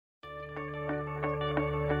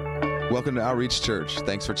Welcome to Outreach Church.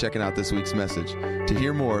 Thanks for checking out this week's message. To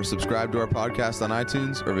hear more, subscribe to our podcast on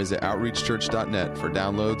iTunes or visit outreachchurch.net for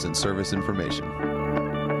downloads and service information.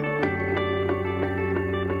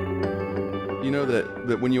 You know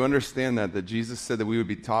that when you understand that Jesus said that we would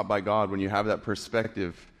be taught by God, when you have that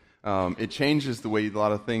perspective, it changes the way a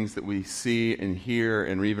lot of things that we see and hear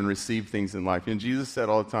and even receive things in life. And Jesus said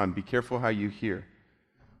all the time, be careful how you hear.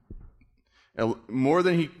 And more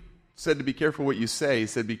than he said to be careful what you say, he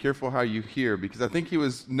said be careful how you hear, because I think he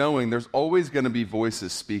was knowing there's always going to be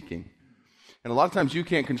voices speaking. And a lot of times you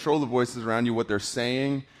can't control the voices around you, what they're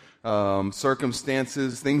saying,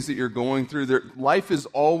 circumstances, things that you're going through. Life is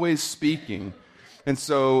always speaking. And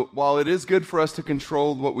so while it is good for us to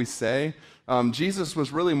control what we say, Jesus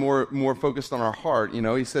was really more focused on our heart. You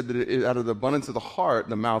know, he said that out of the abundance of the heart,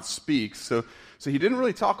 the mouth speaks. So he didn't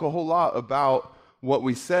really talk a whole lot about what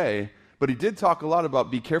we say, but he did talk a lot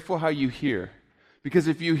about be careful how you hear. Because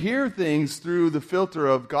if you hear things through the filter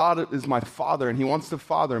of God is my Father and he wants to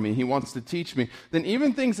father me, he wants to teach me, then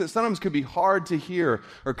even things that sometimes could be hard to hear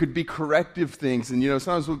or could be corrective things, and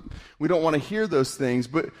sometimes we don't want to hear those things,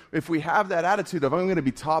 but if we have that attitude of I'm going to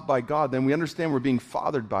be taught by God, then we understand we're being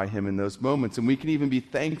fathered by him in those moments, and we can even be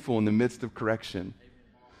thankful in the midst of correction.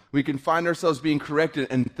 We can find ourselves being corrected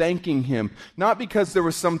and thanking him, not because there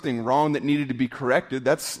was something wrong that needed to be corrected,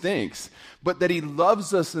 that stinks, but that he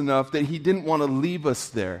loves us enough that he didn't want to leave us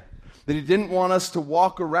there, that he didn't want us to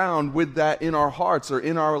walk around with that in our hearts or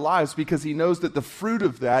in our lives, because he knows that the fruit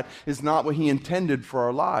of that is not what he intended for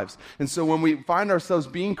our lives. And so when we find ourselves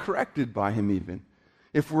being corrected by him even,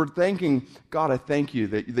 if we're thanking, God, I thank you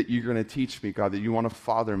that you're going to teach me, God, that you want to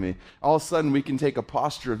father me, all of a sudden we can take a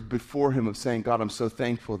posture before him of saying, God, I'm so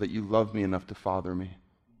thankful that you love me enough to father me.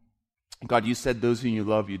 God, you said those whom you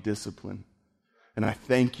love, you discipline. And I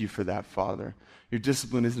thank you for that, Father. Your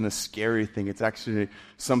discipline isn't a scary thing. It's actually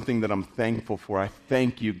something that I'm thankful for. I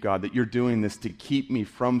thank you, God, that you're doing this to keep me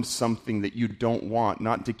from something that you don't want,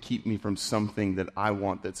 not to keep me from something that I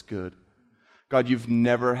want that's good. God, you've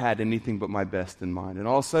never had anything but my best in mind. And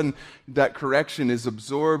all of a sudden, that correction is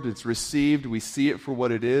absorbed, it's received, we see it for what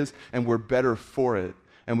it is, and we're better for it.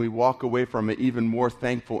 And we walk away from it even more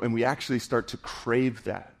thankful, and we actually start to crave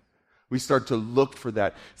that. We start to look for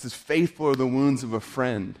that. It says, faithful are the wounds of a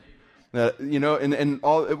friend. And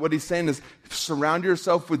all what he's saying is, surround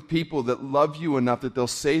yourself with people that love you enough that they'll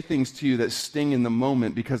say things to you that sting in the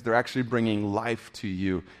moment because they're actually bringing life to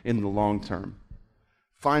you in the long term.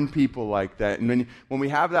 Find people like that. And when we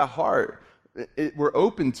have that heart, we're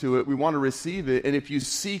open to it. We want to receive it. And if you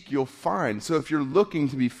seek, you'll find. So if you're looking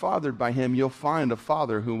to be fathered by him, you'll find a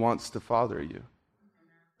father who wants to father you.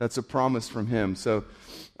 That's a promise from him. So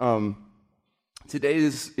today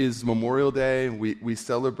is Memorial Day. We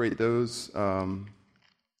celebrate those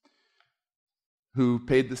who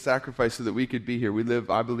paid the sacrifice so that we could be here. We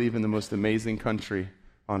live, I believe, in the most amazing country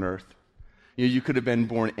on earth. You could have been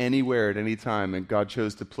born anywhere at any time, and God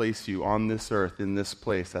chose to place you on this earth, in this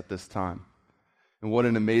place, at this time. And what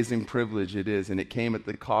an amazing privilege it is, and it came at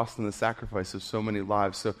the cost and the sacrifice of so many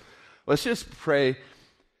lives. So let's just pray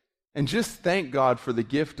and just thank God for the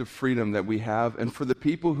gift of freedom that we have, and for the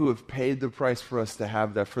people who have paid the price for us to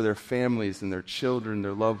have that, for their families and their children,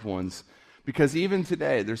 their loved ones. Because even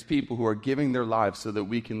today, there's people who are giving their lives so that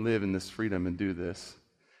we can live in this freedom and do this.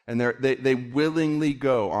 And they willingly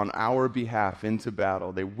go on our behalf into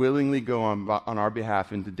battle. They willingly go on our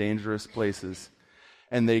behalf into dangerous places.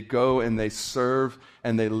 And they go and they serve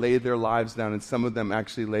and they lay their lives down. And some of them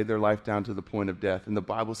actually lay their life down to the point of death. And the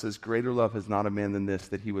Bible says, greater love has not a man than this,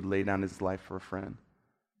 that he would lay down his life for a friend.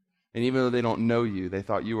 And even though they don't know you, they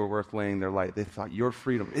thought you were worth laying their life. They thought your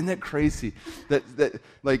freedom. Isn't that crazy? That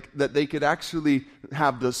they could actually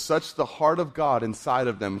have such the heart of God inside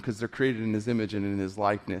of them, because they're created in his image and in his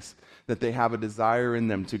likeness, that they have a desire in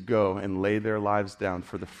them to go and lay their lives down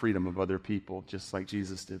for the freedom of other people, just like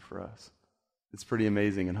Jesus did for us. It's pretty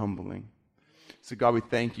amazing and humbling. So God, we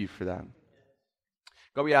thank you for that.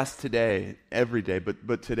 God, we ask today, every day,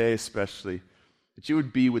 but today especially, that you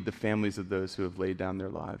would be with the families of those who have laid down their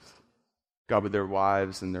lives. God, with their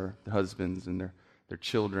wives and their husbands and their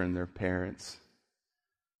children, their parents.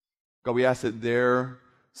 God, we ask that their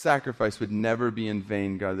sacrifice would never be in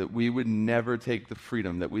vain, God, that we would never take the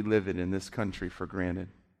freedom that we live in this country for granted.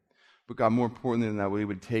 But God, more importantly than that, we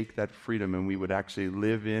would take that freedom and we would actually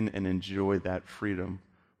live in and enjoy that freedom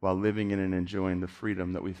while living in and enjoying the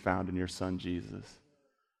freedom that we found in your Son, Jesus.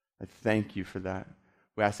 I thank you for that.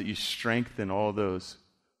 We ask that you strengthen all those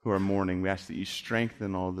who are mourning. We ask that you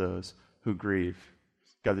strengthen all those who grieve.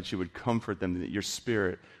 God, that you would comfort them, that your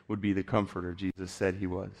Spirit would be the comforter Jesus said he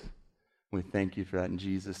was. We thank you for that in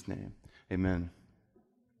Jesus' name. Amen.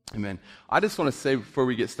 Amen. I just want to say before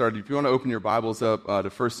we get started, if you want to open your Bibles up to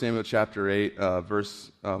 1 Samuel chapter 8,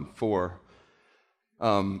 verse 4,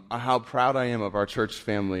 how proud I am of our church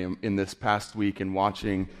family in this past week and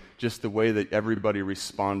watching just the way that everybody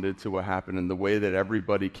responded to what happened and the way that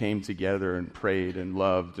everybody came together and prayed and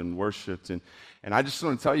loved and worshiped. And I just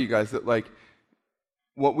want to tell you guys that, like,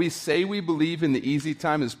 what we say we believe in the easy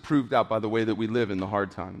time is proved out by the way that we live in the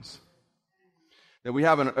hard times. That we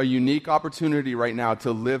have a unique opportunity right now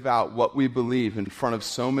to live out what we believe in front of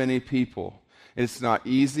so many people. It's not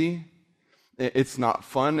easy. It's not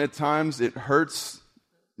fun at times. It hurts.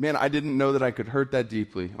 Man, I didn't know that I could hurt that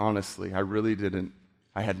deeply, honestly. I really didn't.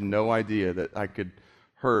 I had no idea that I could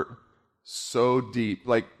hurt so deep.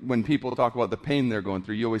 Like, when people talk about the pain they're going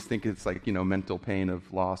through, you always think it's like, mental pain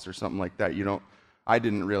of loss or something like that. I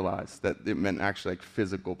didn't realize that it meant actually like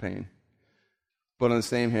physical pain. But on the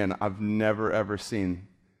same hand, I've never, ever seen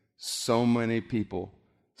so many people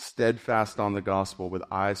steadfast on the gospel with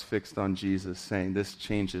eyes fixed on Jesus, saying, this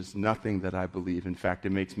changes nothing that I believe. In fact,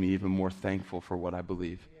 it makes me even more thankful for what I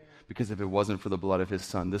believe. Because if it wasn't for the blood of his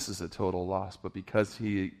son, this is a total loss. But because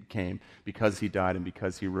he came, because he died, and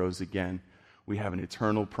because he rose again, we have an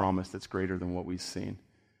eternal promise that's greater than what we've seen.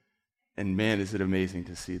 And man, is it amazing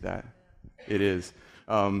to see that. It is.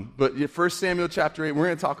 But 1 Samuel chapter 8, we're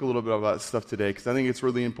going to talk a little bit about stuff today because I think it's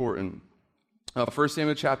really important. 1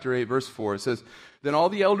 Samuel chapter 8, verse 4, it says, Then all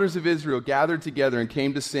the elders of Israel gathered together and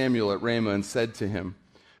came to Samuel at Ramah and said to him,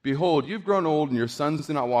 Behold, you've grown old and your sons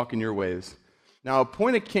do not walk in your ways. Now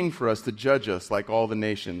appoint a king for us to judge us like all the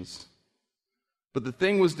nations. But the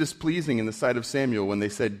thing was displeasing in the sight of Samuel when they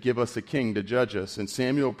said, Give us a king to judge us. And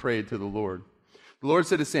Samuel prayed to the Lord. The Lord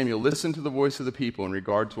said to Samuel, Listen to the voice of the people in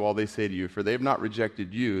regard to all they say to you, for they have not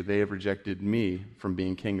rejected you, they have rejected me from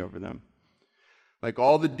being king over them. Like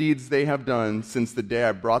all the deeds they have done since the day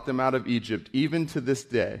I brought them out of Egypt, even to this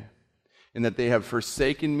day, in that they have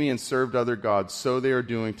forsaken me and served other gods, so they are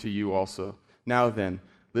doing to you also. Now then,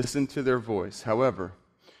 listen to their voice. However,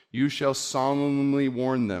 you shall solemnly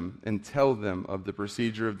warn them and tell them of the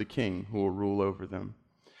procedure of the king who will rule over them.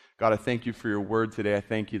 God, I thank you for your word today. I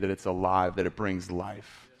thank you that it's alive, that it brings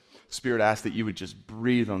life. Spirit, I ask that you would just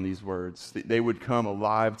breathe on these words, that they would come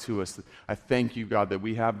alive to us. I thank you, God, that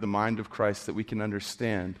we have the mind of Christ, that we can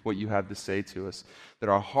understand what you have to say to us, that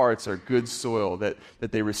our hearts are good soil, that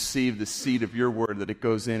they receive the seed of your word, that it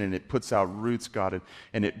goes in and it puts out roots, God,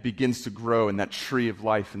 and it begins to grow, and that tree of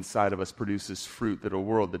life inside of us produces fruit, that a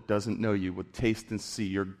world that doesn't know you would taste and see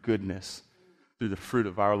your goodness through the fruit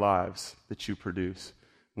of our lives that you produce.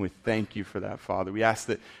 And we thank you for that, Father. We ask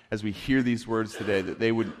that as we hear these words today, that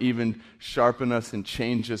they would even sharpen us and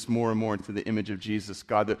change us more and more into the image of Jesus.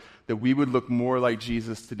 God, that we would look more like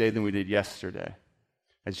Jesus today than we did yesterday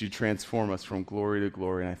as you transform us from glory to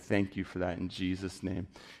glory. And I thank you for that in Jesus' name.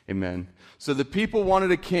 Amen. So the people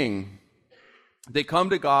wanted a king. They come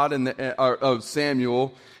to God of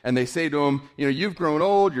Samuel, and they say to him, you've grown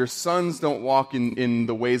old, your sons don't walk in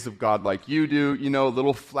the ways of God like you do. A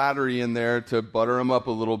little flattery in there to butter him up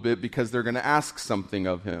a little bit because they're going to ask something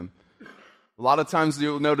of him. A lot of times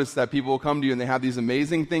you'll notice that people will come to you and they have these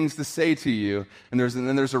amazing things to say to you, and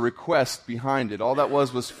then there's a request behind it. All that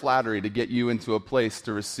was flattery to get you into a place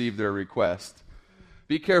to receive their request.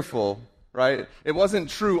 Be careful. Right? It wasn't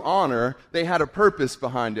true honor. They had a purpose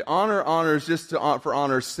behind it. Honor is just for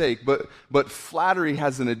honor's sake, but flattery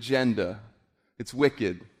has an agenda. It's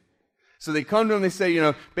wicked. So they come to him and they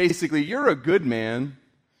say, basically, you're a good man,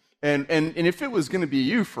 and if it was going to be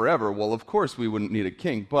you forever, well, of course we wouldn't need a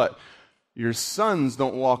king, but your sons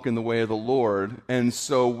don't walk in the way of the Lord, and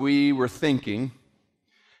so we were thinking,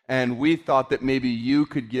 and we thought that maybe you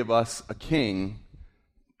could give us a king,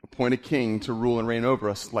 appoint a king to rule and reign over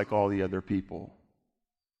us like all the other people.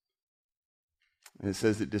 And it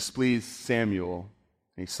says it displeased Samuel,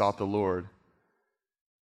 and he sought the Lord.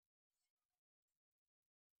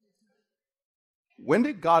 When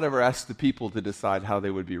did God ever ask the people to decide how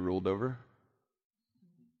they would be ruled over?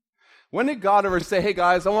 When did God ever say, hey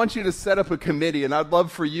guys, I want you to set up a committee, and I'd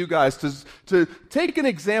love for you guys to take an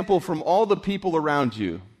example from all the people around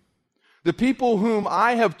you. The people whom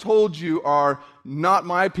I have told you are not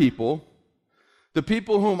my people. The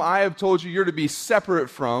people whom I have told you you're to be separate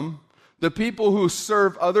from. The people who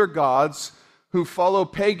serve other gods, who follow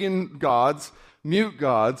pagan gods, mute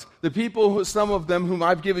gods. The people, some of them whom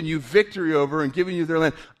I've given you victory over and given you their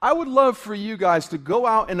land. I would love for you guys to go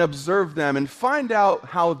out and observe them and find out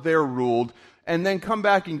how they're ruled, and then come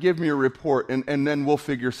back and give me a report, and then we'll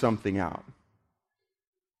figure something out.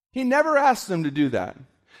 He never asked them to do that.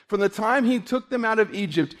 From the time he took them out of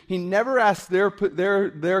Egypt, he never asked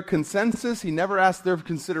their consensus, he never asked their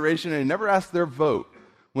consideration, and he never asked their vote.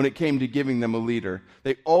 when it came to giving them a leader.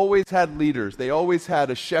 They always had leaders. They always had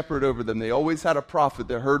a shepherd over them. They always had a prophet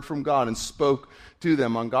that heard from God and spoke to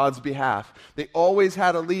them on God's behalf. They always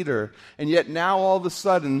had a leader. And yet now all of a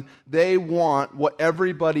sudden they want what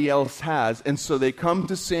everybody else has. And so they come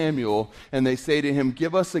to Samuel and they say to him,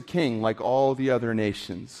 give us a king like all the other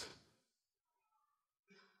nations.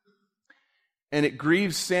 And it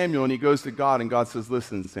grieves Samuel, and he goes to God, and God says,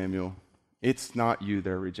 listen, Samuel, it's not you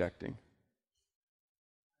they're rejecting.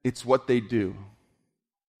 It's what they do.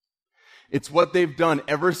 It's what they've done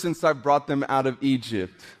ever since I brought them out of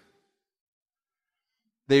Egypt.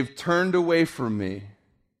 They've turned away from me,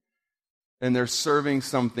 and they're serving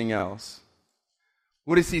something else.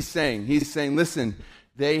 What is he saying? He's saying, listen,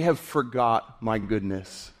 they have forgot my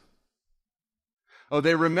goodness. Oh,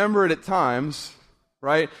 they remember it at times,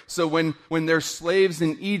 right? So when they're slaves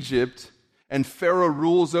in Egypt and Pharaoh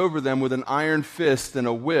rules over them with an iron fist and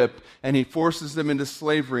a whip, and he forces them into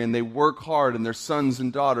slavery, and they work hard, and their sons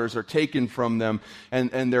and daughters are taken from them,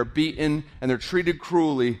 and they're beaten, and they're treated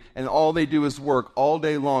cruelly, and all they do is work all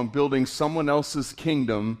day long building someone else's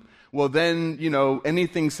kingdom, well then,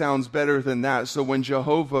 anything sounds better than that. So when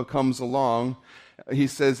Jehovah comes along, he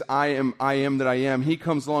says, I am that I am. He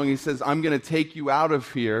comes along, he says, I'm going to take you out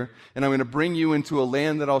of here, and I'm going to bring you into a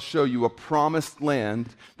land that I'll show you, a promised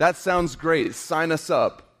land. That sounds great. Sign us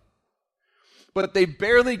up. But they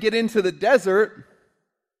barely get into the desert,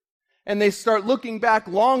 and they start looking back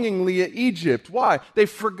longingly at Egypt. Why? They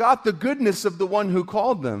forgot the goodness of the one who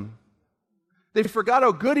called them. They forgot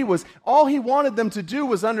how good he was. All he wanted them to do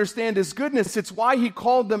was understand his goodness. It's why he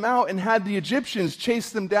called them out and had the Egyptians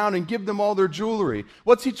chase them down and give them all their jewelry.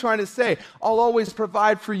 What's he trying to say? I'll always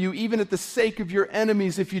provide for you, even at the sake of your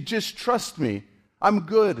enemies, if you just trust me. I'm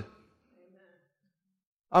good.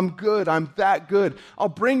 I'm good. I'm that good. I'll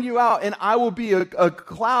bring you out, and I will be a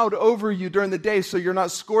cloud over you during the day so you're not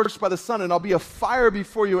scorched by the sun, and I'll be a fire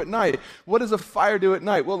before you at night. What does a fire do at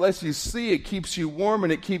night? Well, as you see, it keeps you warm,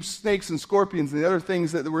 and it keeps snakes and scorpions and the other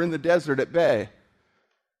things that were in the desert at bay.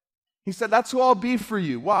 He said, that's who I'll be for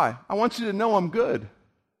you. Why? I want you to know I'm good.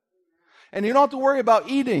 And you don't have to worry about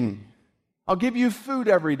eating. I'll give you food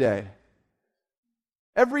every day.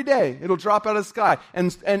 Every day, it'll drop out of the sky.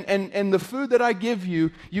 And the food that I give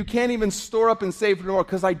you, you can't even store up and save for tomorrow,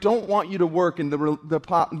 because I don't want you to work and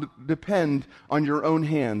depend on your own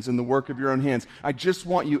hands and the work of your own hands. I just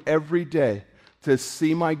want you every day to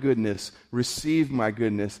see my goodness, receive my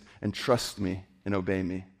goodness, and trust me and obey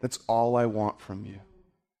me. That's all I want from you.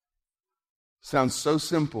 Sounds so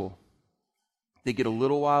simple. They get a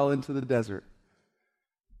little while into the desert,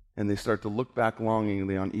 and they start to look back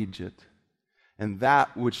longingly on Egypt. And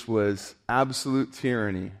that which was absolute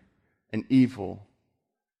tyranny and evil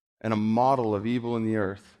and a model of evil in the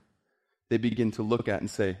earth, they begin to look at and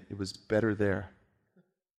say, it was better there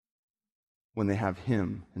when they have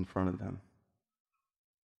him in front of them.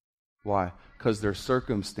 Why? Because their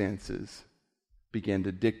circumstances began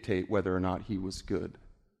to dictate whether or not he was good.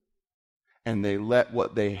 And they let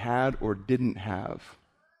what they had or didn't have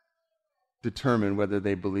determine whether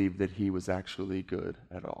they believed that he was actually good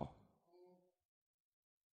at all.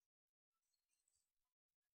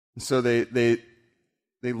 So they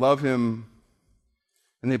love him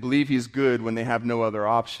and they believe he's good when they have no other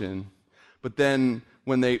option. But then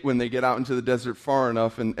when they get out into the desert far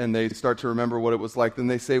enough and they start to remember what it was like, then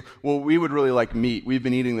they say, well, we would really like meat. We've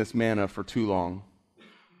been eating this manna for too long.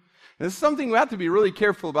 And this is something we have to be really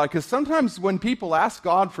careful about, because sometimes when people ask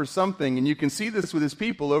God for something, and you can see this with his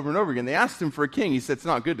people over and over again, they asked him for a king. He said, it's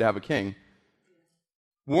not good to have a king.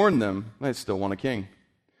 Warn them, they still want a king.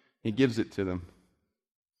 He gives it to them.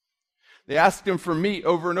 They asked him for meat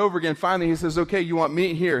over and over again. Finally, he says, okay, you want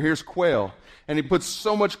meat? Here's quail. And he puts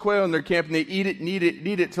so much quail in their camp, and they eat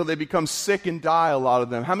it till they become sick and die, a lot of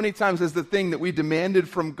them. How many times has the thing that we demanded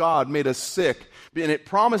from God made us sick? And it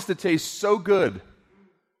promised to taste so good.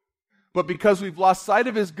 But because we've lost sight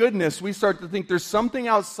of his goodness, we start to think there's something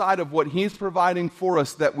outside of what he's providing for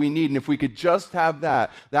us that we need. And if we could just have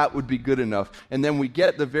that, that would be good enough. And then we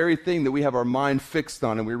get the very thing that we have our mind fixed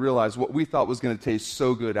on, and we realize what we thought was going to taste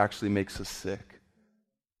so good actually makes us sick.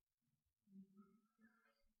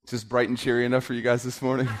 Is this bright and cheery enough for you guys this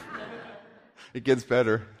morning? It gets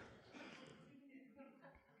better.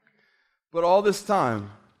 But all this time,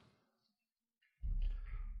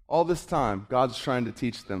 God's trying to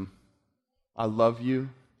teach them, I love you,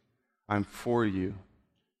 I'm for you,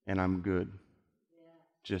 and I'm good.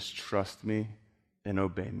 Just trust me and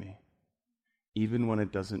obey me. Even when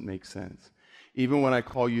it doesn't make sense. Even when I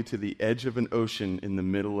call you to the edge of an ocean in the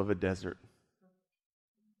middle of a desert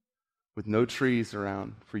with no trees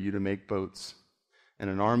around for you to make boats, and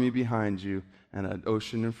an army behind you and an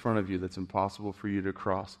ocean in front of you that's impossible for you to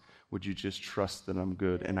cross, would you just trust that I'm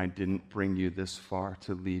good and I didn't bring you this far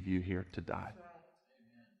to leave you here to die?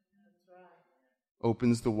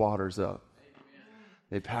 Opens the waters up.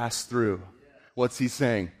 They pass through. What's he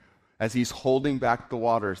saying? As he's holding back the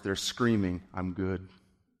waters, they're screaming, I'm good.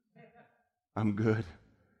 I'm good.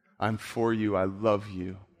 I'm for you. I love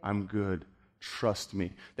you. I'm good. Trust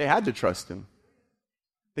me. They had to trust him.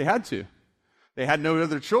 They had to. They had no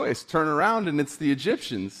other choice. Turn around and it's the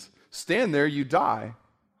Egyptians. Stand there, you die.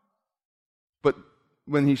 But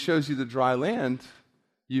when he shows you the dry land,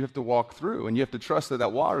 you have to walk through, and you have to trust that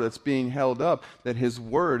that water that's being held up, that his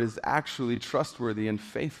word is actually trustworthy and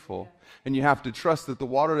faithful. And you have to trust that the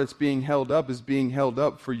water that's being held up is being held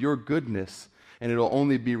up for your goodness, and it'll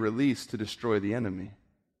only be released to destroy the enemy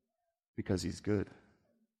because he's good.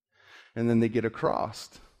 And then they get across,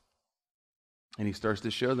 and he starts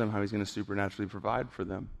to show them how he's going to supernaturally provide for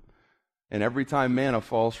them. And every time manna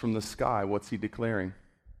falls from the sky, what's he declaring?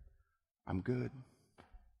 I'm good.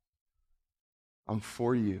 I'm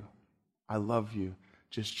for you. I love you.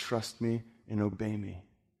 Just trust me and obey me.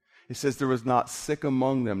 It says there was not sick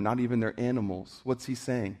among them, not even their animals. What's he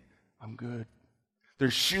saying? I'm good.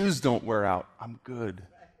 Their shoes don't wear out. I'm good.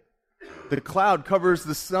 The cloud covers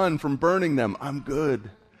the sun from burning them. I'm good.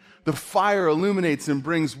 The fire illuminates and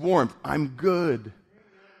brings warmth. I'm good.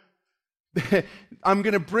 I'm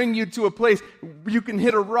going to bring you to a place you can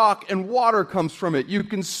hit a rock and water comes from it. You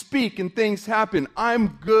can speak and things happen.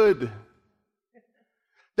 I'm good.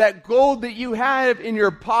 That gold that you have in your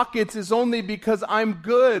pockets is only because I'm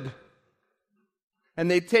good. And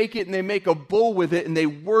they take it and they make a bull with it and they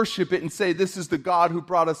worship it and say, this is the God who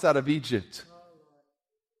brought us out of Egypt.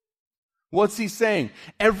 What's he saying?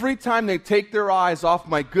 Every time they take their eyes off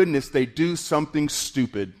my goodness, they do something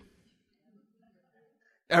stupid.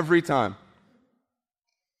 Every time.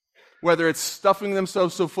 Whether it's stuffing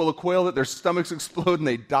themselves so full of quail that their stomachs explode and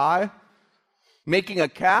they die, making a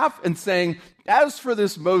calf and saying, as for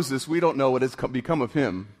this Moses, we don't know what has become of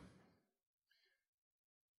him.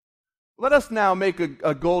 Let us now make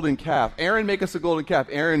a golden calf. Aaron, make us a golden calf.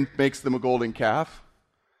 Aaron makes them a golden calf.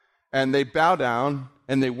 And they bow down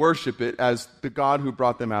and they worship it as the God who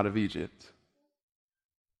brought them out of Egypt.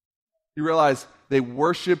 You realize they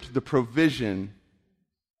worshiped the provision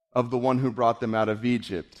of the one who brought them out of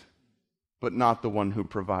Egypt, but not the one who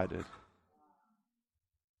provided.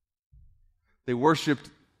 They worshiped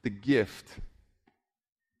the gift,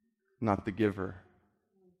 not the giver.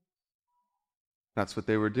 That's what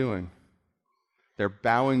they were doing. They're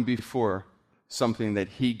bowing before something that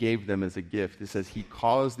he gave them as a gift. It says he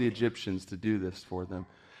caused the Egyptians to do this for them,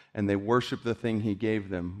 and they worshiped the thing he gave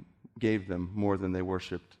them more than they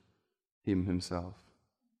worshiped him himself.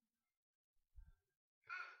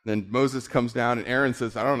 Then Moses comes down and Aaron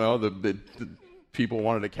says, I don't know, the people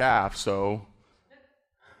wanted a calf, so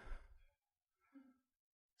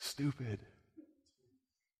stupid.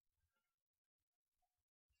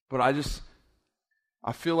 But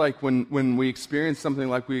I feel like when we experience something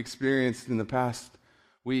like we experienced in the past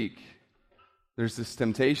week, there's this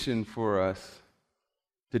temptation for us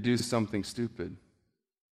to do something stupid.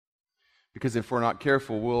 Because if we're not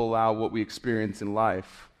careful, we'll allow what we experience in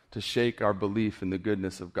life to shake our belief in the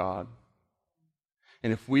goodness of God.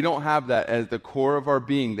 And if we don't have that at the core of our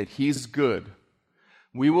being, that he's good,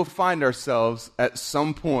 we will find ourselves at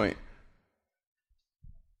some point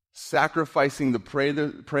sacrificing the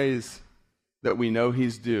praise that we know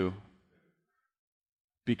he's due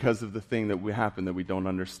because of the thing that happened that we don't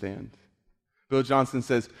understand. Bill Johnson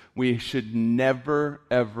says we should never,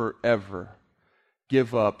 ever, ever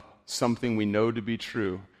give up something we know to be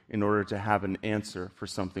true in order to have an answer for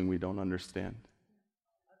something we don't understand.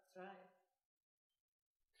 That's right.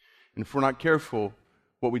 And if we're not careful,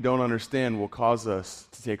 what we don't understand will cause us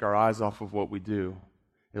to take our eyes off of what we do.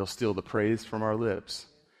 It'll steal the praise from our lips,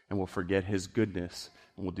 and we'll forget his goodness,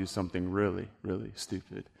 and we'll do something really, really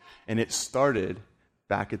stupid. And it started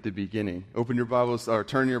back at the beginning. Open your Bibles, or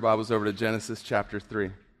turn your Bibles over to Genesis chapter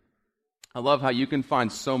 3. I love how you can find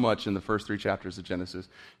so much in the first 3 chapters of Genesis.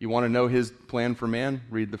 You want to know his plan for man?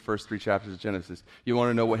 Read the first 3 chapters of Genesis. You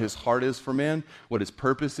want to know what his heart is for man? What his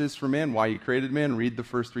purpose is for man? Why he created man? Read the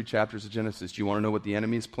first 3 chapters of Genesis. Do you want to know what the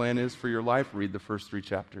enemy's plan is for your life? Read the first 3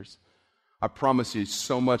 chapters. I promise you,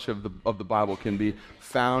 so much of the Bible can be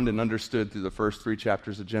found and understood through the first 3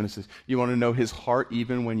 chapters of Genesis. You want to know his heart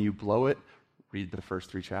even when you blow it? Read the first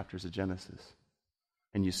 3 chapters of Genesis.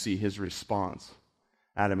 And you see his response.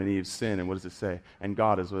 Adam and Eve's sin, and what does it say? And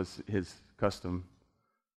God, as was his custom,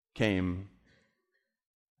 came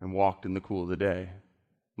and walked in the cool of the day,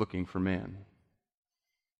 looking for man.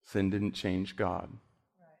 Sin didn't change God.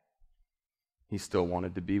 he still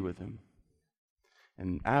wanted to be with him.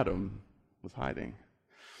 And Adam was hiding.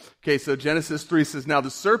 Okay, so Genesis 3 says, "Now the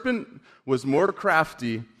serpent was more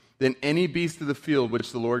crafty than any beast of the field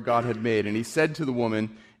which the Lord God had made. And he said to the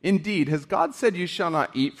woman, 'Indeed, has God said you shall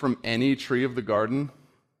not eat from any tree of the garden?'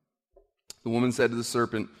 The woman said to the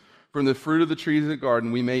serpent, 'From the fruit of the trees of the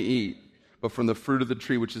garden we may eat, but from the fruit of the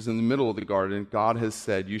tree which is in the middle of the garden, God has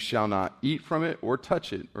said, you shall not eat from it or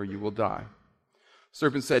touch it, or you will die.' The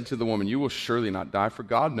serpent said to the woman, 'You will surely not die, for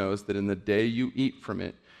God knows that in the day you eat from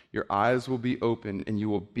it, your eyes will be opened, and you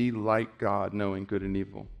will be like God, knowing good and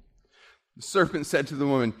evil.' The serpent said to the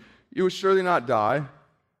woman, 'You will surely not die.'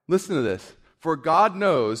 Listen to this. 'For God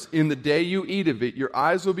knows in the day you eat of it, your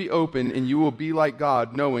eyes will be open, and you will be like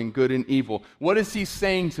God, knowing good and evil.'" What is he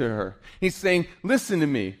saying to her? He's saying, listen to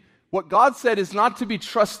me. What God said is not to be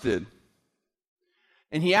trusted.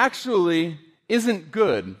 And he actually isn't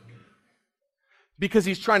good, because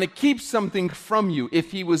he's trying to keep something from you.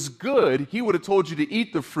 If he was good, he would have told you to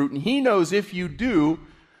eat the fruit, and he knows if you do,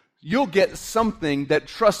 you'll get something that,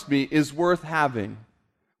 trust me, is worth having.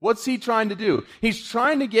 What's he trying to do? He's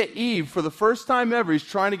trying to get Eve, for the first time ever, he's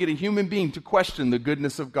trying to get a human being to question the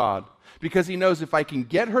goodness of God. Because he knows if I can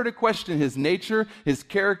get her to question his nature, his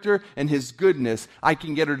character, and his goodness, I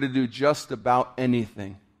can get her to do just about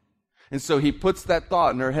anything. And so he puts that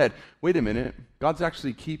thought in her head. Wait a minute, God's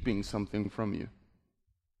actually keeping something from you.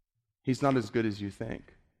 He's not as good as you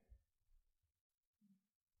think.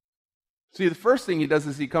 See, the first thing he does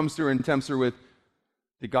is he comes to her and tempts her with,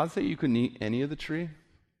 "Did God say you couldn't eat any of the tree?"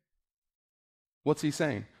 What's he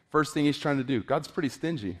saying? First thing he's trying to do, God's pretty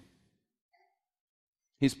stingy.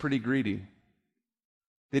 He's pretty greedy.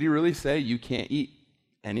 Did he really say you can't eat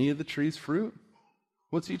any of the tree's fruit?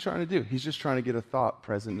 What's he trying to do? He's just trying to get a thought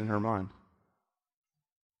present in her mind.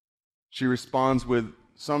 She responds with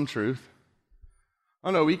some truth. "Oh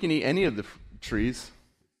no, we can eat any of the trees,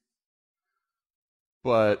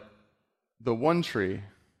 but the one tree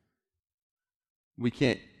we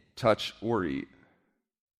can't touch or eat."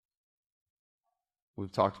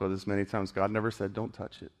 We've talked about this many times. God never said don't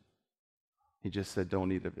touch it. He just said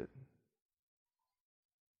don't eat of it.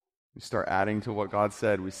 We start adding to what God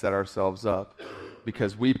said, we set ourselves up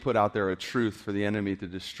because we put out there a truth for the enemy to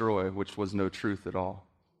destroy, which was no truth at all.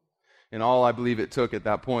 And all I believe it took at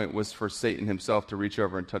that point was for Satan himself to reach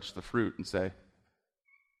over and touch the fruit and say,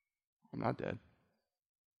 "I'm not dead."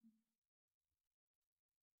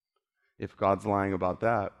 If God's lying about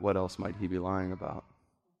that, what else might he be lying about?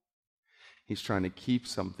 He's trying to keep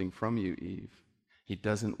something from you, Eve. He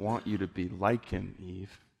doesn't want you to be like him,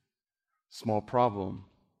 Eve. Small problem.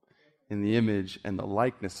 In the image and the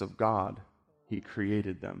likeness of God, he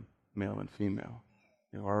created them, male and female.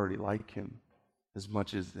 They were already like him as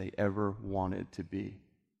much as they ever wanted to be.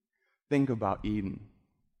 Think about Eden.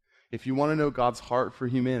 If you want to know God's heart for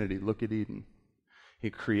humanity, look at Eden. He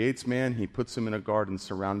creates man, he puts him in a garden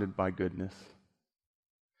surrounded by goodness.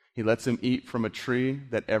 He lets him eat from a tree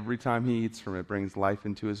that every time he eats from it brings life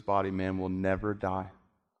into his body. Man will never die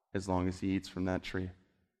as long as he eats from that tree.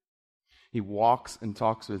 He walks and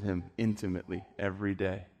talks with him intimately every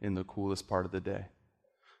day in the coolest part of the day.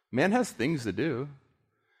 Man has things to do.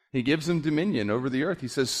 He gives him dominion over the earth. He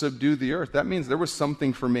says, subdue the earth. That means there was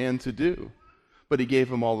something for man to do. But he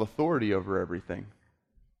gave him all authority over everything.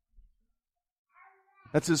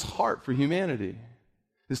 That's his heart for humanity,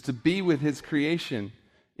 is to be with his creation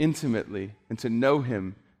intimately and to know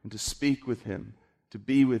him and to speak with him, to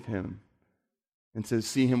be with him and to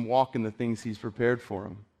see him walk in the things he's prepared for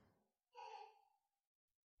him.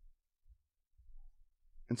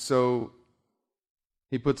 And so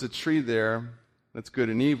he puts a tree there that's good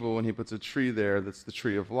and evil, and he puts a tree there that's the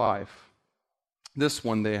tree of life. This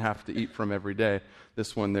one they have to eat from every day.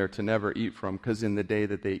 This one they're to never eat from, because in the day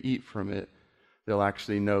that they eat from it, they'll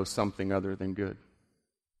actually know something other than good.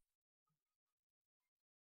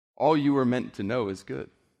 All you were meant to know is good.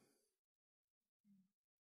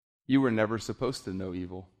 You were never supposed to know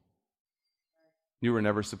evil. You were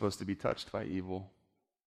never supposed to be touched by evil.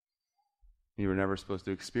 You were never supposed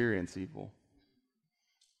to experience evil.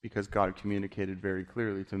 Because God communicated very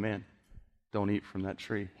clearly to man, don't eat from that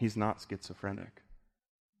tree. He's not schizophrenic.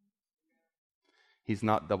 He's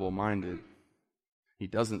not double-minded. He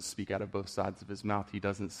doesn't speak out of both sides of his mouth. He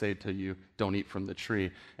doesn't say to you, don't eat from the tree,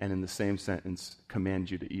 and in the same sentence command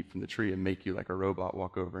you to eat from the tree and make you like a robot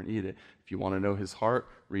walk over and eat it. If you want to know his heart,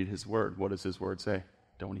 read his word. What does his word say?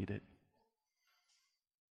 Don't eat it.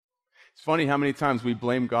 It's funny how many times we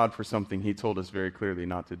blame God for something he told us very clearly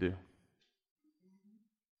not to do.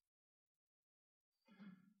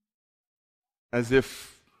 As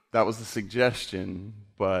if that was the suggestion,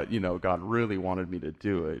 but, God really wanted me to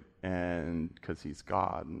do it, and because he's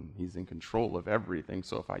God, and he's in control of everything,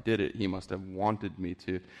 so if I did it, he must have wanted me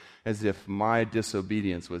to, as if my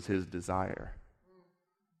disobedience was his desire.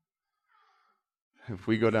 If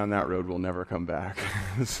we go down that road, we'll never come back.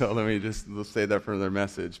 So let's say that for another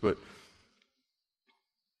message, but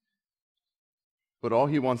all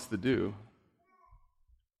he wants to do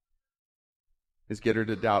is get her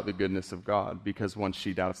to doubt the goodness of God, because once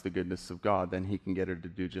she doubts the goodness of God, then he can get her to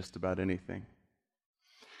do just about anything.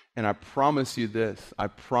 And I promise you this,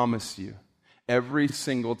 every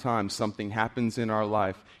single time something happens in our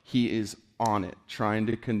life, he is on it, trying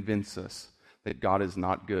to convince us that God is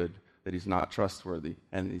not good, that he's not trustworthy,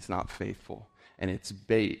 and he's not faithful. And it's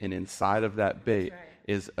bait, and inside of that bait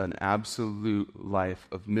is an absolute life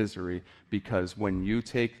of misery, because when you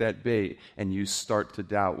take that bait and you start to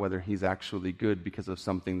doubt whether he's actually good because of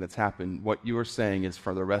something that's happened, what you are saying is,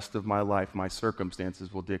 for the rest of my life, my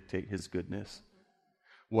circumstances will dictate his goodness.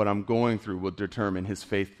 What I'm going through will determine his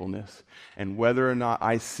faithfulness. And whether or not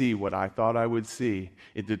I see what I thought I would see,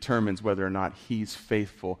 it determines whether or not he's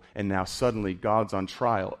faithful. And now suddenly God's on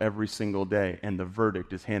trial every single day, and the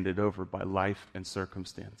verdict is handed over by life and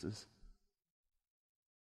circumstances.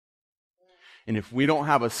 And if we don't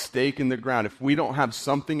have a stake in the ground, if we don't have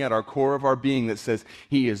something at our core of our being that says,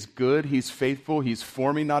 he is good, he's faithful, he's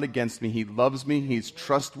for me, not against me, he loves me, he's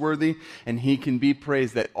trustworthy, and he can be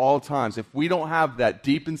praised at all times. If we don't have that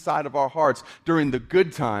deep inside of our hearts during the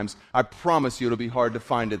good times, I promise you it'll be hard to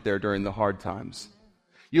find it there during the hard times.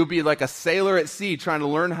 You'll be like a sailor at sea trying to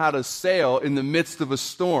learn how to sail in the midst of a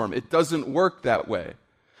storm. It doesn't work that way.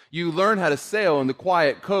 You learn how to sail in the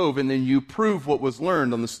quiet cove, and then you prove what was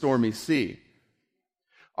learned on the stormy sea.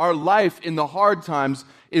 Our life in the hard times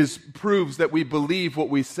proves that we believe what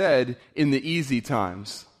we said in the easy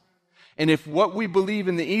times. And if what we believe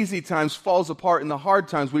in the easy times falls apart in the hard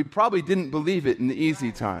times, we probably didn't believe it in the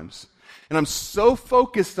easy times. And I'm so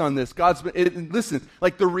focused on this. Listen,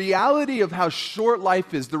 like the reality of how short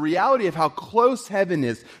life is, the reality of how close heaven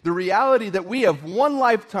is, the reality that we have one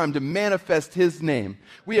lifetime to manifest his name.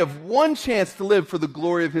 We have one chance to live for the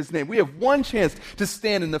glory of his name. We have one chance to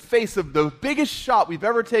stand in the face of the biggest shot we've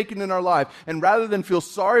ever taken in our life. And rather than feel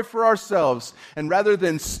sorry for ourselves, and rather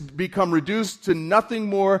than become reduced to nothing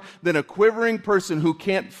more than a quivering person who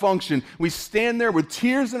can't function, we stand there with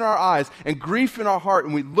tears in our eyes and grief in our heart,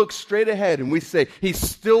 and we look straight ahead and we say, he's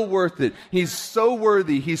still worth it. He's so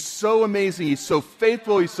worthy. He's so amazing. He's so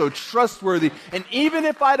faithful. He's so trustworthy. And even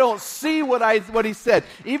if I don't see what he said,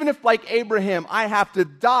 even if like Abraham, I have to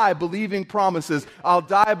die believing promises, I'll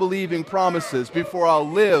die believing promises before I'll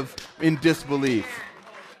live in disbelief.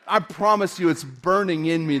 I promise you it's burning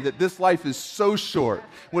in me that this life is so short.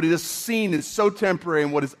 What is seen is so temporary,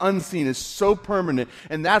 and what is unseen is so permanent.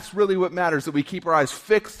 And that's really what matters, that we keep our eyes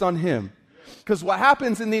fixed on him. Because what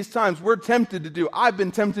happens in these times, we're tempted to do, I've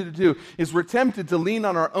been tempted to do, is we're tempted to lean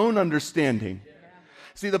on our own understanding.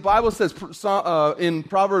 See, the Bible says in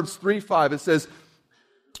Proverbs 3:5, it says,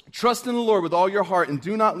 trust in the Lord with all your heart and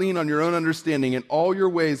do not lean on your own understanding. In all your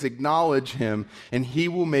ways acknowledge him, and he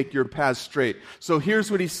will make your paths straight. So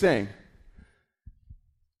here's what he's saying.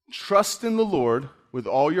 Trust in the Lord with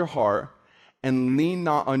all your heart and lean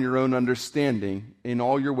not on your own understanding. In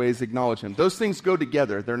all your ways acknowledge him. Those things go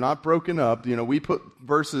together. They're not broken up. We put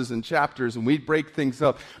verses and chapters and we break things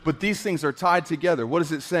up, but these things are tied together. What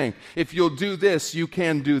is it saying? If you'll do this, you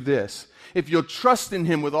can do this. If you'll trust in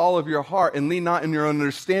him with all of your heart and lean not in your own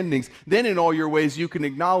understandings, then in all your ways you can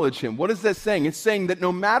acknowledge him. What is that saying? It's saying that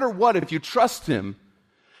no matter what, if you trust him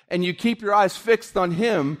and you keep your eyes fixed on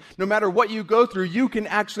him, no matter what you go through, you can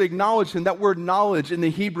actually acknowledge him. That word knowledge in the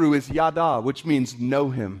Hebrew is yada, which means know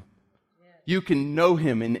him. You can know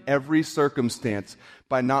him in every circumstance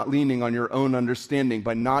by not leaning on your own understanding,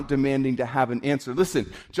 by not demanding to have an answer.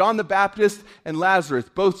 Listen, John the Baptist and Lazarus,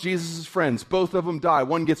 both Jesus' friends, both of them die.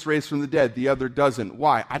 One gets raised from the dead, the other doesn't.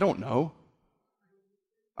 Why? I don't know.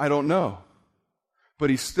 But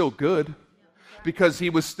he's still good, because he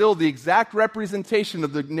was still the exact representation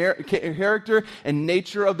of the character and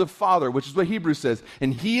nature of the Father, which is what Hebrews says.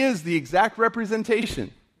 And he is the exact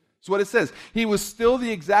representation. That's what it says. He was still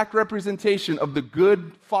the exact representation of the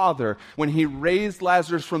good Father when he raised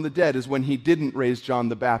Lazarus from the dead, is when he didn't raise John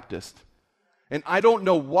the Baptist. And I don't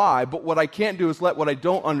know why, but what I can't do is let what I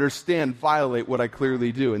don't understand violate what I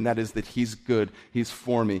clearly do, and that is that he's good, he's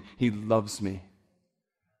for me, he loves me.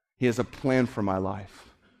 He has a plan for my life.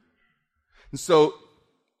 And so,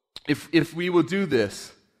 if we will do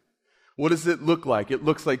this, what does it look like? It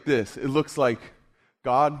looks like this. It looks like,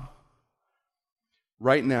 God,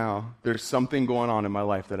 right now, there's something going on in my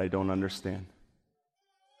life that I don't understand.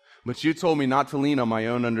 But you told me not to lean on my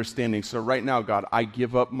own understanding. So right now, God, I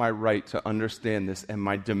give up my right to understand this and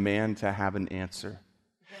my demand to have an answer.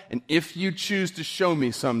 And if you choose to show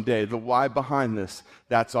me someday the why behind this,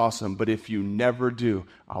 that's awesome. But if you never do,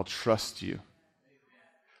 I'll trust you.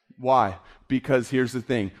 Why? Because here's the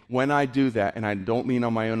thing. When I do that and I don't lean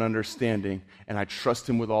on my own understanding and I trust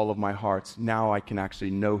him with all of my heart, now I can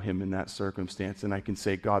actually know him in that circumstance. And I can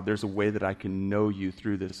say, God, there's a way that I can know you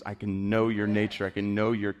through this. I can know your nature. I can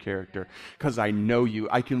know your character because I know you.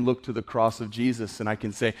 I can look to the cross of Jesus and I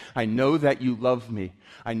can say, I know that you love me.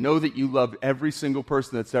 I know that you loved every single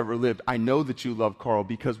person that's ever lived. I know that you love Carl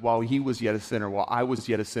because while he was yet a sinner, while I was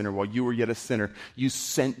yet a sinner, while you were yet a sinner, you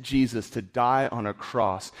sent Jesus to die on a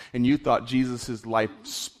cross. And you thought Jesus' life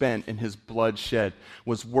spent and his blood shed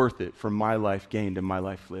was worth it for my life gained and my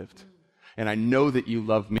life lived. And I know that you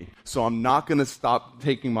love me. So I'm not going to stop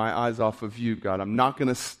taking my eyes off of you, God. I'm not going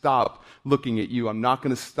to stop looking at you. I'm not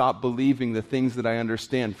going to stop believing the things that I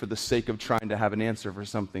understand for the sake of trying to have an answer for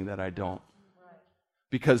something that I don't.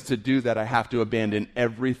 Because to do that, I have to abandon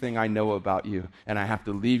everything I know about you. And I have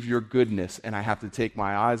to leave your goodness. And I have to take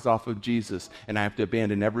my eyes off of Jesus. And I have to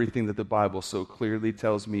abandon everything that the Bible so clearly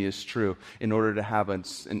tells me is true in order to have an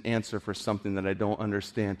answer for something that I don't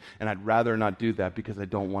understand. And I'd rather not do that because I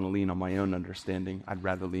don't want to lean on my own understanding. I'd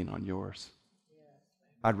rather lean on yours.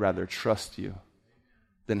 I'd rather trust you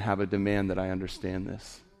than have a demand that I understand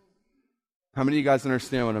this. How many of you guys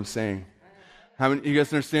understand what I'm saying? How many of you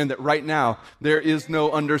guys understand that right now there is no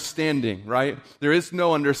understanding, right? There is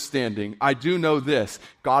no understanding. I do know this.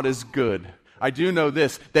 God is good. I do know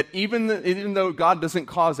this, that even though God doesn't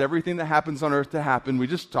cause everything that happens on earth to happen, we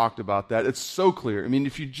just talked about that. It's so clear. I mean,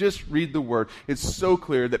 if you just read the word, it's so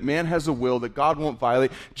clear that man has a will that God won't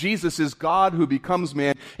violate. Jesus is God who becomes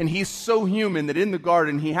man, and he's so human that in the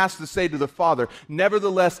garden he has to say to the Father,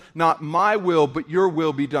 nevertheless, not my will, but your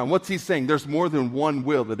will be done. What's he saying? There's more than one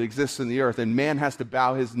will that exists in the earth, and man has to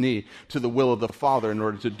bow his knee to the will of the Father in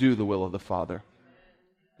order to do the will of the Father.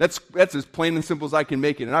 That's as plain and simple as I can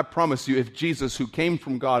make it. And I promise you, if Jesus, who came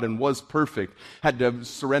from God and was perfect, had to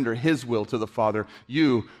surrender his will to the Father,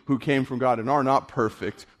 you, who came from God and are not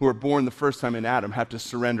perfect, who were born the first time in Adam, have to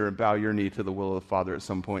surrender and bow your knee to the will of the Father at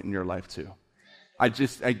some point in your life too. I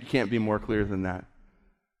can't be more clear than that.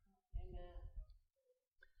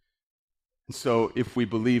 And so if we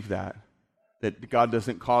believe that God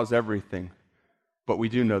doesn't cause everything, but we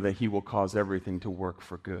do know that he will cause everything to work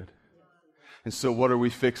for good. And so what are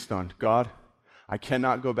we fixed on? God, I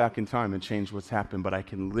cannot go back in time and change what's happened, but I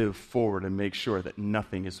can live forward and make sure that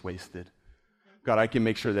nothing is wasted. God, I can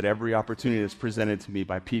make sure that every opportunity that's presented to me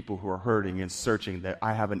by people who are hurting and searching, that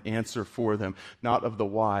I have an answer for them, not of the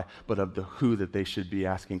why, but of the who that they should be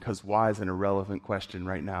asking, because why is an irrelevant question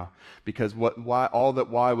right now. Because all that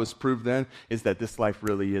why was proved then is that this life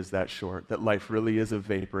really is that short, that life really is a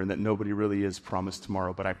vapor, and that nobody really is promised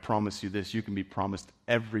tomorrow. But I promise you this, you can be promised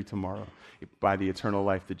every tomorrow by the eternal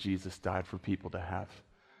life that Jesus died for people to have.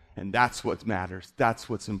 And that's what matters. That's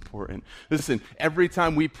what's important. Listen, every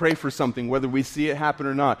time we pray for something, whether we see it happen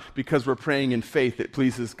or not, because we're praying in faith, it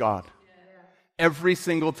pleases God. Every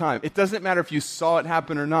single time. It doesn't matter if you saw it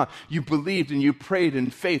happen or not. You believed and you prayed in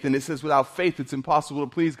faith. And it says without faith, it's impossible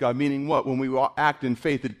to please God. Meaning what? When we act in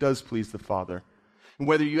faith, it does please the Father. And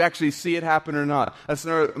whether you actually see it happen or not.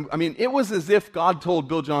 It was as if God told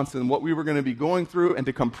Bill Johnson what we were going to be going through and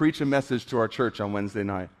to come preach a message to our church on Wednesday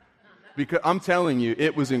night. Because I'm telling you,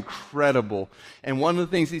 it was incredible. And one of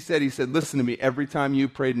the things he said, listen to me, every time you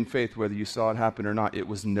prayed in faith, whether you saw it happen or not, it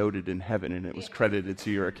was noted in heaven and it was credited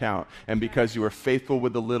to your account. And because you were faithful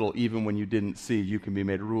with the little, even when you didn't see, you can be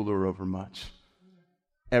made ruler over much.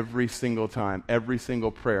 Every single time, every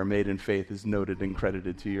single prayer made in faith is noted and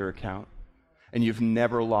credited to your account. And you've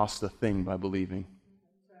never lost a thing by believing.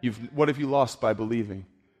 What have you lost by believing?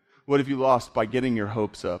 What have you lost by getting your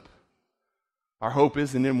hopes up? Our hope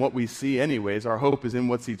isn't in what we see anyways. Our hope is in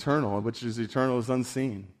what's eternal, which is eternal is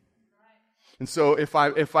unseen. And so if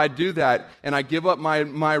I do that and I give up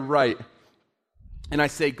my right and I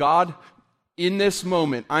say, God, in this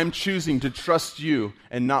moment, I'm choosing to trust you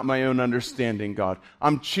and not my own understanding, God.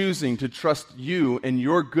 I'm choosing to trust you and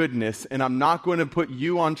your goodness, and I'm not going to put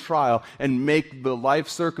you on trial and make the life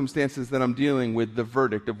circumstances that I'm dealing with the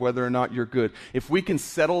verdict of whether or not you're good. If we can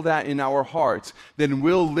settle that in our hearts, then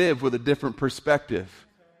we'll live with a different perspective.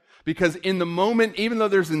 Because in the moment, even though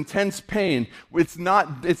there's intense pain, it's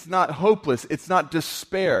not hopeless. It's not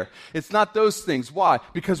despair. It's not those things. Why?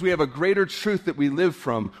 Because we have a greater truth that we live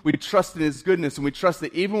from. We trust in his goodness, and we trust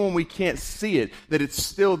that even when we can't see it, that it's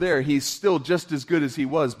still there. He's still just as good as he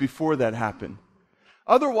was before that happened.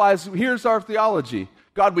 Otherwise, here's our theology.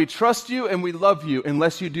 God, we trust you and we love you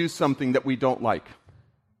unless you do something that we don't like.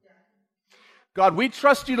 God, we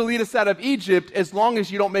trust you to lead us out of Egypt as long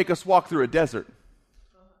as you don't make us walk through a desert.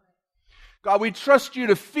 God, we trust you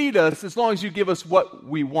to feed us as long as you give us what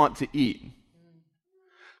we want to eat.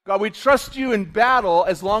 God, we trust you in battle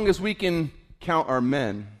as long as we can count our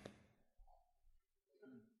men.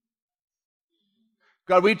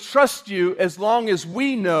 God, we trust you as long as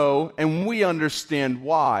we know and we understand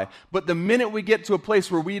why. But the minute we get to a place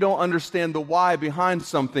where we don't understand the why behind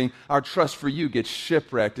something, our trust for you gets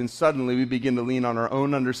shipwrecked, and suddenly we begin to lean on our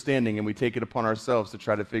own understanding and we take it upon ourselves to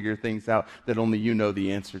try to figure things out that only you know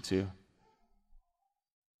the answer to.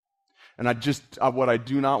 And what I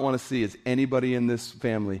do not want to see is anybody in this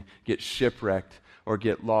family get shipwrecked or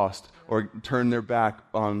get lost or turn their back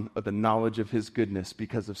on the knowledge of his goodness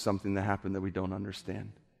because of something that happened that we don't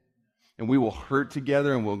understand. And we will hurt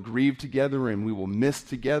together and we'll grieve together and we will miss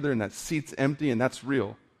together, and that seat's empty, and that's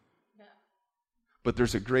real. Yeah. But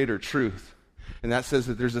there's a greater truth, and that says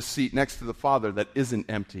that there's a seat next to the Father that isn't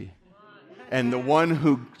empty. And the one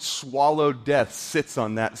who swallowed death sits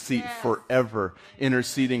on that seat forever,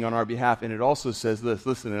 interceding on our behalf. And it also says this,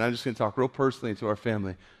 listen, and I'm just going to talk real personally to our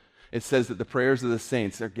family. It says that the prayers of the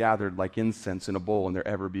saints are gathered like incense in a bowl, and they're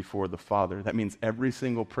ever before the Father. That means every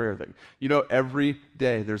single prayer every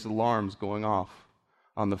day there's alarms going off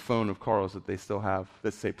on the phone of Carl's that they still have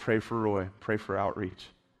that say, pray for Roy, pray for outreach.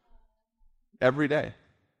 Every day.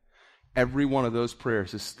 Every one of those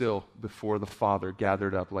prayers is still before the Father,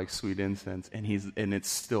 gathered up like sweet incense, and it's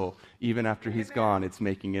still, even after he's gone, it's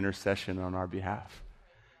making intercession on our behalf.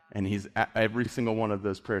 And every single one of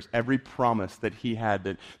those prayers, every promise that he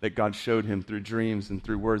had that God showed him through dreams and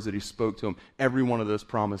through words that he spoke to him, every one of those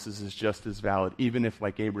promises is just as valid. Even if,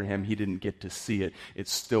 like Abraham, he didn't get to see it, it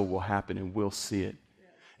still will happen, and we'll see it.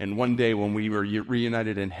 And one day when we were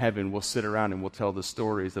reunited in heaven, we'll sit around and we'll tell the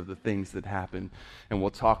stories of the things that happened. And we'll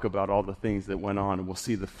talk about all the things that went on. And we'll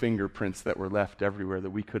see the fingerprints that were left everywhere that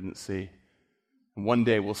we couldn't see. And one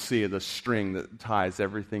day we'll see the string that ties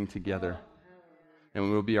everything together. And it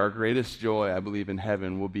will be our greatest joy, I believe, in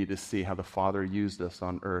heaven will be to see how the Father used us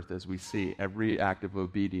on earth as we see every act of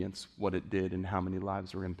obedience, what it did, and how many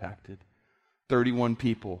lives were impacted. 31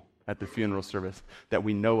 people at the funeral service that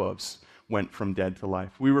we know of went from dead to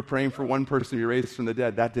life. We were praying for one person to be raised from the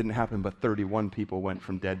dead. That didn't happen, but 31 people went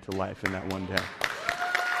from dead to life in that one day.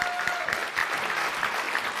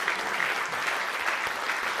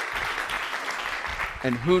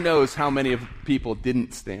 And who knows how many of people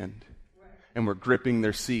didn't stand and were gripping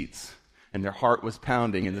their seats, and their heart was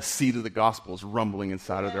pounding, and the seed of the gospel is rumbling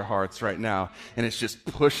inside of their hearts right now, and it's just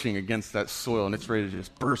pushing against that soil, and it's ready to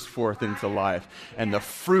just burst forth into life. And the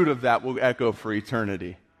fruit of that will echo for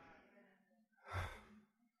eternity.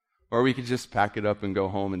 Or we could just pack it up and go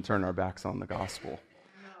home and turn our backs on the gospel.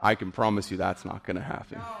 I can promise you that's not going to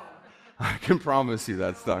happen. I can promise you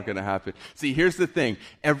that's not going to happen. See, here's the thing.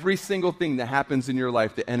 Every single thing that happens in your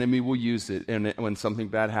life, the enemy will use it when something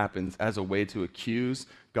bad happens as a way to accuse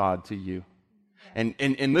God to you. And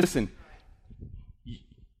listen,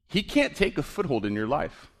 he can't take a foothold in your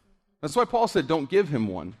life. That's why Paul said, don't give him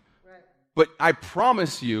one. But I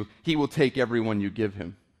promise you, he will take everyone you give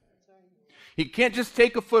him. He can't just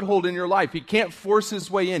take a foothold in your life. He can't force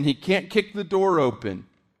his way in. He can't kick the door open.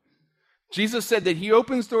 Jesus said that he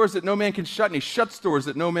opens doors that no man can shut, and he shuts doors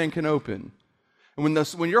that no man can open. And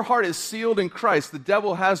when your heart is sealed in Christ, the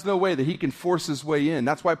devil has no way that he can force his way in.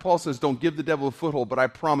 That's why Paul says, don't give the devil a foothold, but I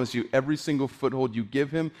promise you, every single foothold you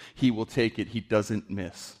give him, he will take it. He doesn't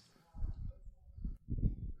miss.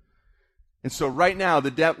 And so right now,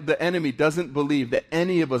 the enemy doesn't believe that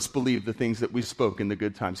any of us believe the things that we spoke in the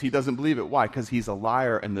good times. He doesn't believe it. Why? Because he's a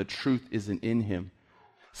liar and the truth isn't in him.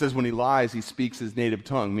 It says when he lies, he speaks his native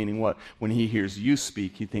tongue, meaning what? When he hears you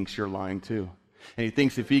speak, he thinks you're lying too. And he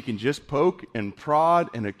thinks if he can just poke and prod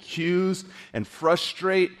and accuse and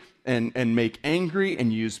frustrate and make angry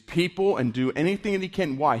and use people and do anything that he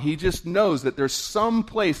can. Why? He just knows that there's some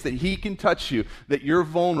place that he can touch you, that you're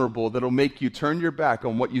vulnerable, that'll make you turn your back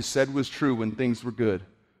on what you said was true when things were good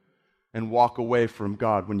and walk away from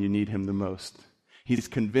God when you need him the most. He's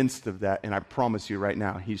convinced of that, and I promise you right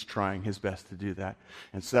now, he's trying his best to do that.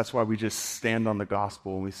 And so that's why we just stand on the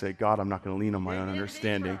gospel and we say, God, I'm not going to lean on my own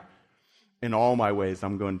understanding. In all my ways,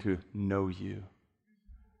 I'm going to know you.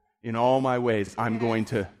 In all my ways, I'm going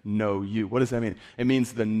to know you. What does that mean? It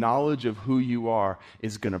means the knowledge of who you are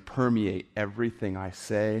is going to permeate everything I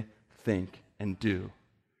say, think, and do.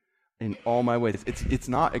 In all my ways. It's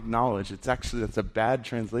not acknowledge. It's actually, that's a bad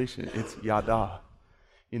translation. It's yada.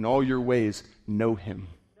 In all your ways, know him.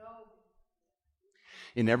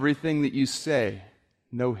 In everything that you say,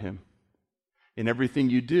 know him. In everything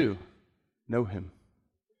you do, know him.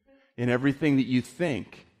 In everything that you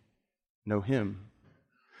think, know him.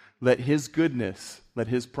 Let his goodness, let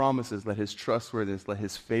his promises, let his trustworthiness, let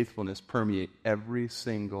his faithfulness permeate every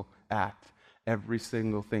single act, every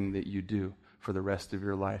single thing that you do for the rest of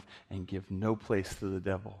your life, and give no place to the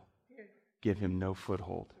devil. Give him no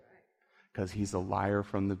foothold, because he's a liar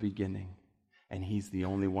from the beginning, and he's the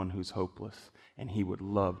only one who's hopeless, and he would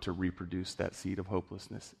love to reproduce that seed of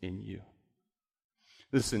hopelessness in you.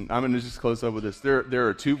 Listen, I'm going to just close up with this. There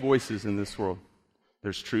are two voices in this world.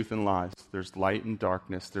 There's truth and lies. There's light and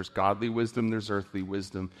darkness. There's godly wisdom. There's earthly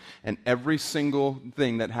wisdom. And every single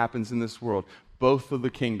thing that happens in this world, both of the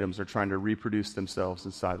kingdoms are trying to reproduce themselves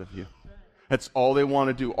inside of you. That's all they want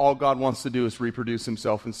to do. All God wants to do is reproduce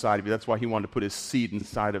himself inside of you. That's why he wanted to put his seed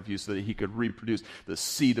inside of you, so that he could reproduce the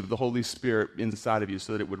seed of the Holy Spirit inside of you,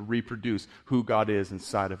 so that it would reproduce who God is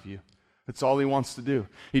inside of you. That's all he wants to do.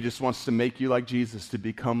 He just wants to make you like Jesus, to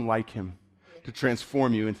become like him, to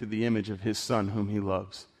transform you into the image of his Son whom he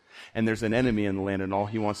loves. And there's an enemy in the land, and all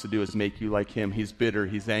he wants to do is make you like him. He's bitter,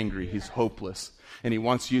 he's angry, he's hopeless. And he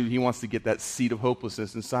wants to get that seed of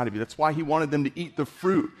hopelessness inside of you. That's why he wanted them to eat the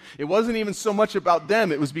fruit. It wasn't even so much about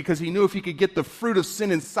them. It was because he knew if he could get the fruit of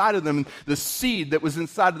sin inside of them, the seed that was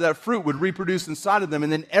inside of that fruit would reproduce inside of them.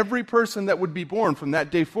 And then every person that would be born from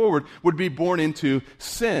that day forward would be born into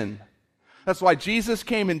sin. That's why Jesus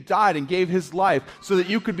came and died and gave his life, so that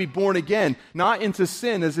you could be born again, not into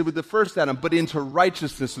sin as it was the first Adam, but into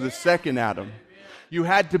righteousness with the second Adam. You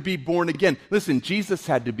had to be born again. Listen, Jesus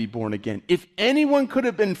had to be born again. If anyone could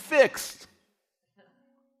have been fixed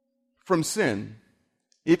from sin,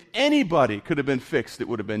 if anybody could have been fixed, it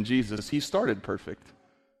would have been Jesus. He started perfect.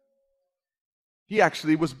 He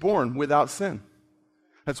actually was born without sin.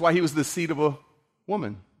 That's why he was the seed of a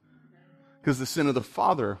woman. Because the sin of the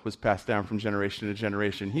father was passed down from generation to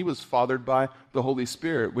generation. He was fathered by the Holy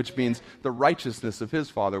Spirit, which means the righteousness of his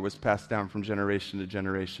father was passed down from generation to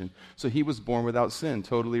generation. So he was born without sin,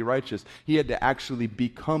 totally righteous. He had to actually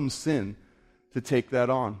become sin to take that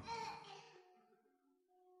on.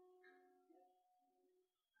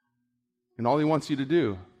 And all he wants you to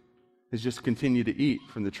do is just continue to eat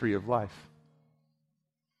from the tree of life.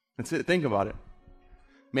 That's it. Think about it.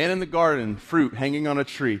 Man in the garden, fruit hanging on a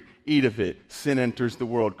tree, eat of it. Sin enters the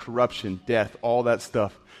world, corruption, death, all that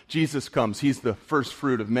stuff. Jesus comes. He's the first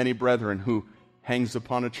fruit of many brethren who hangs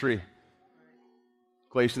upon a tree.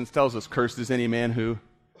 Galatians tells us, cursed is any man who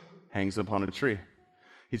hangs upon a tree.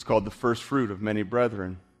 He's called the first fruit of many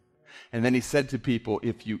brethren. And then he said to people,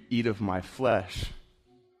 if you eat of my flesh,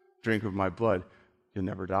 drink of my blood, you'll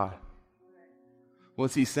never die.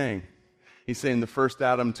 What's he saying? He's saying the first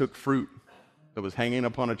Adam took fruit that was hanging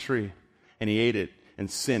upon a tree, and he ate it, and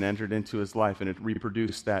sin entered into his life, and it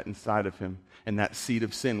reproduced that inside of him. And that seed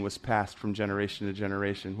of sin was passed from generation to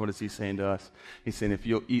generation. What is he saying to us? He's saying, if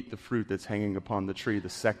you'll eat the fruit that's hanging upon the tree, the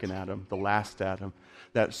second Adam, the last Adam,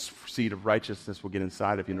 that seed of righteousness will get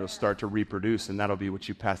inside of you, and it'll start to reproduce, and that'll be what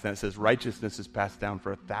you pass down. It says righteousness is passed down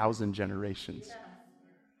for 1,000 generations.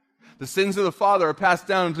 The sins of the father are passed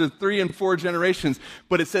down to 3 and 4 generations,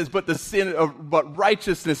 but it says, but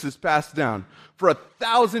righteousness is passed down for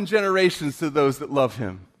 1,000 generations to those that love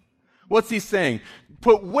him. What's he saying?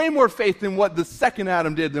 Put way more faith in what the second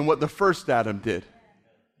Adam did than what the first Adam did.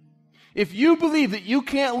 If you believe that you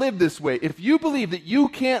can't live this way, if you believe that you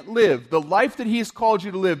can't live the life that he's called you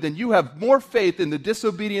to live, then you have more faith in the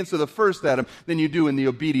disobedience of the first Adam than you do in the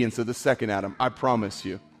obedience of the second Adam. I promise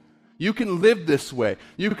you. You can live this way.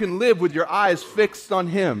 You can live with your eyes fixed on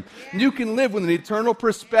him. You can live with an eternal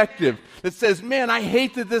perspective that says, man, I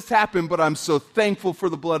hate that this happened, but I'm so thankful for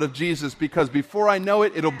the blood of Jesus, because before I know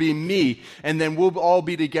it, it'll be me, and then we'll all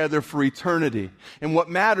be together for eternity. And what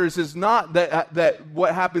matters is not that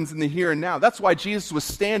what happens in the here and now. That's why Jesus was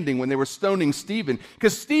standing when they were stoning Stephen,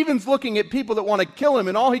 because Stephen's looking at people that want to kill him,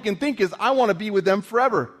 and all he can think is, I want to be with them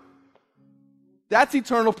forever. That's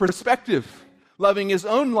eternal perspective. Loving his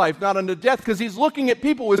own life, not unto death, because he's looking at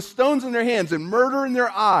people with stones in their hands and murder in their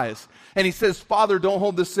eyes. And he says, Father, don't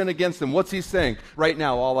hold this sin against them. What's he saying? Right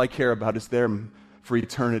now, all I care about is them for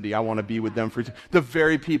eternity. I want to be with them for eternity. The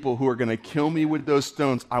very people who are going to kill me with those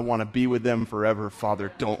stones, I want to be with them forever.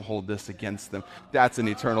 Father, don't hold this against them. That's an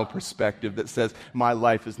eternal perspective that says, my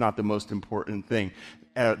life is not the most important thing.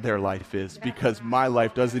 Their life is, because my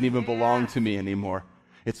life doesn't even belong to me anymore.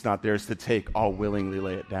 It's not theirs to take. I'll willingly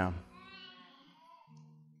lay it down.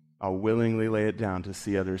 I'll willingly lay it down to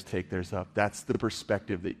see others take theirs up. That's the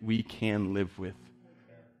perspective that we can live with.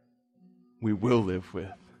 We will live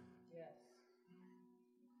with.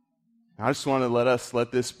 I just want to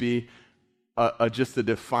let this be just a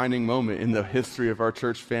defining moment in the history of our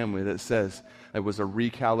church family that says it was a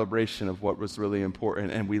recalibration of what was really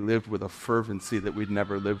important, and we lived with a fervency that we'd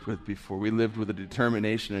never lived with before. We lived with a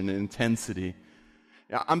determination and an intensity.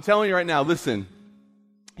 I'm telling you right now, listen,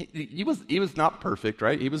 he was not perfect,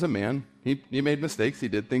 right? He was a man. He made mistakes. He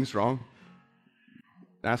did things wrong.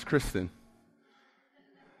 Ask Kristen.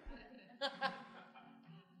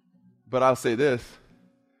 But I'll say this.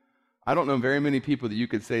 I don't know very many people that you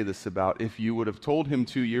could say this about. If you would have told him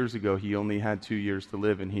 2 years ago he only had 2 years to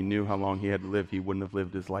live and he knew how long he had to live, he wouldn't have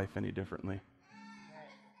lived his life any differently.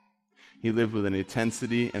 He lived with an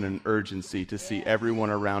intensity and an urgency to see everyone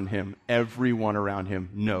around him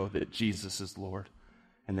know that Jesus is Lord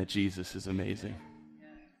and that Jesus is amazing.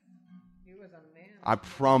 I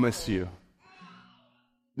promise you,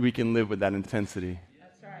 we can live with that intensity.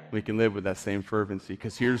 We can live with that same fervency,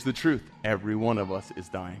 because here's the truth. Every one of us is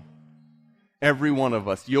dying. Every one of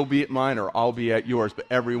us. You'll be at mine or I'll be at yours, but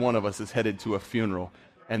every one of us is headed to a funeral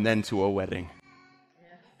and then to a wedding.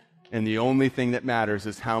 And the only thing that matters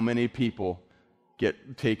is how many people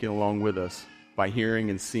get taken along with us by hearing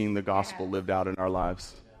and seeing the gospel lived out in our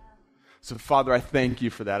lives. So, Father, I thank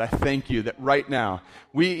you for that. I thank you that right now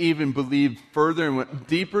we even believe further and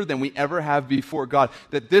deeper than we ever have before, God,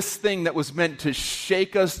 that this thing that was meant to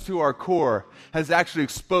shake us to our core has actually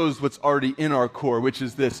exposed what's already in our core, which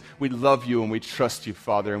is this: we love you and we trust you,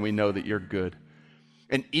 Father, and we know that you're good.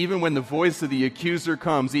 And even when the voice of the accuser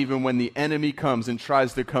comes, even when the enemy comes and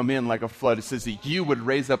tries to come in like a flood, it says that you would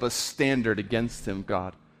raise up a standard against him,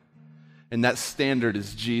 God. And that standard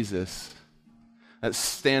is Jesus. That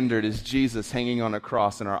standard is Jesus hanging on a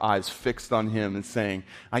cross and our eyes fixed on him and saying,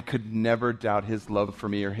 I could never doubt his love for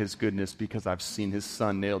me or his goodness because I've seen his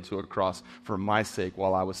son nailed to a cross for my sake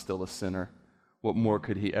while I was still a sinner. What more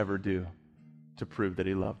could he ever do to prove that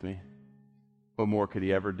he loved me? What more could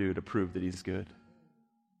he ever do to prove that he's good?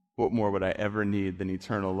 What more would I ever need than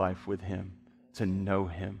eternal life with him, to know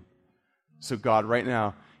him? So God, right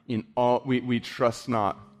now, in all we trust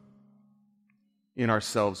not in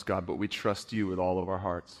ourselves, God, but we trust you with all of our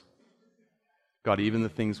hearts. God, even the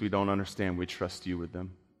things we don't understand, we trust you with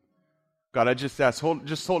them. God, I just ask,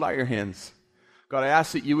 hold out your hands. God, I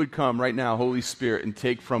ask that you would come right now, Holy Spirit, and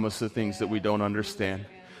take from us the things that we don't understand.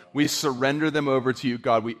 We surrender them over to you,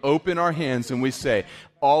 God. We open our hands and we say,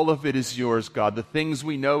 all of it is yours, God. The things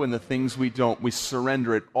we know and the things we don't, we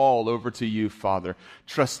surrender it all over to you, Father,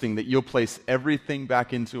 trusting that you'll place everything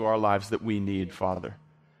back into our lives that we need, Father,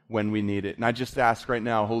 when we need it. And I just ask right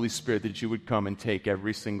now, Holy Spirit, that you would come and take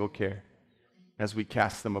every single care as we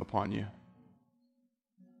cast them upon you.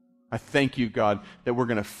 I thank you, God, that we're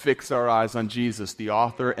going to fix our eyes on Jesus, the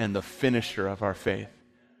author and the finisher of our faith.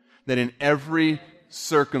 That in every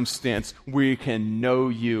circumstance, we can know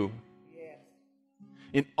you.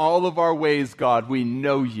 In all of our ways, God, we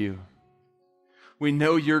know you. We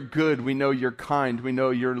know you're good. We know you're kind. We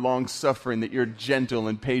know you're long-suffering, that you're gentle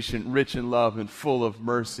and patient, rich in love and full of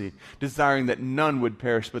mercy, desiring that none would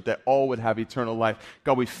perish, but that all would have eternal life.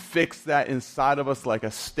 God, we fix that inside of us like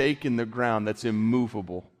a stake in the ground that's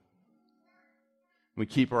immovable. We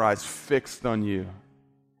keep our eyes fixed on you.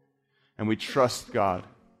 And we trust, God,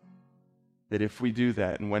 that if we do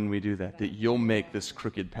that and when we do that, that you'll make this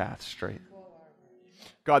crooked path straight.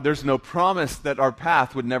 God, there's no promise that our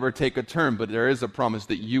path would never take a turn, but there is a promise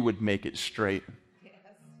that you would make it straight. Yes.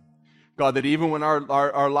 God, that even when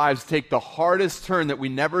our lives take the hardest turn that we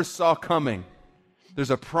never saw coming,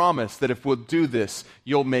 there's a promise that if we'll do this,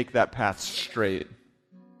 you'll make that path straight.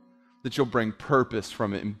 That you'll bring purpose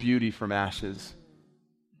from it and beauty from ashes.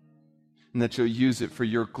 And that you'll use it for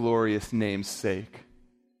your glorious name's sake.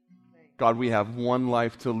 God, we have one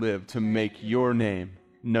life to live to make your name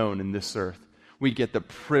known in this earth. We get the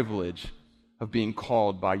privilege of being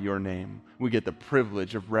called by your name. We get the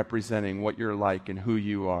privilege of representing what you're like and who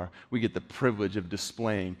you are. We get the privilege of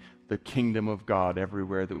displaying the kingdom of God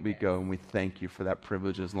everywhere that we go, and we thank you for that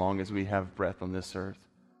privilege as long as we have breath on this earth.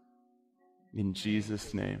 In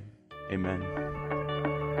Jesus' name, amen.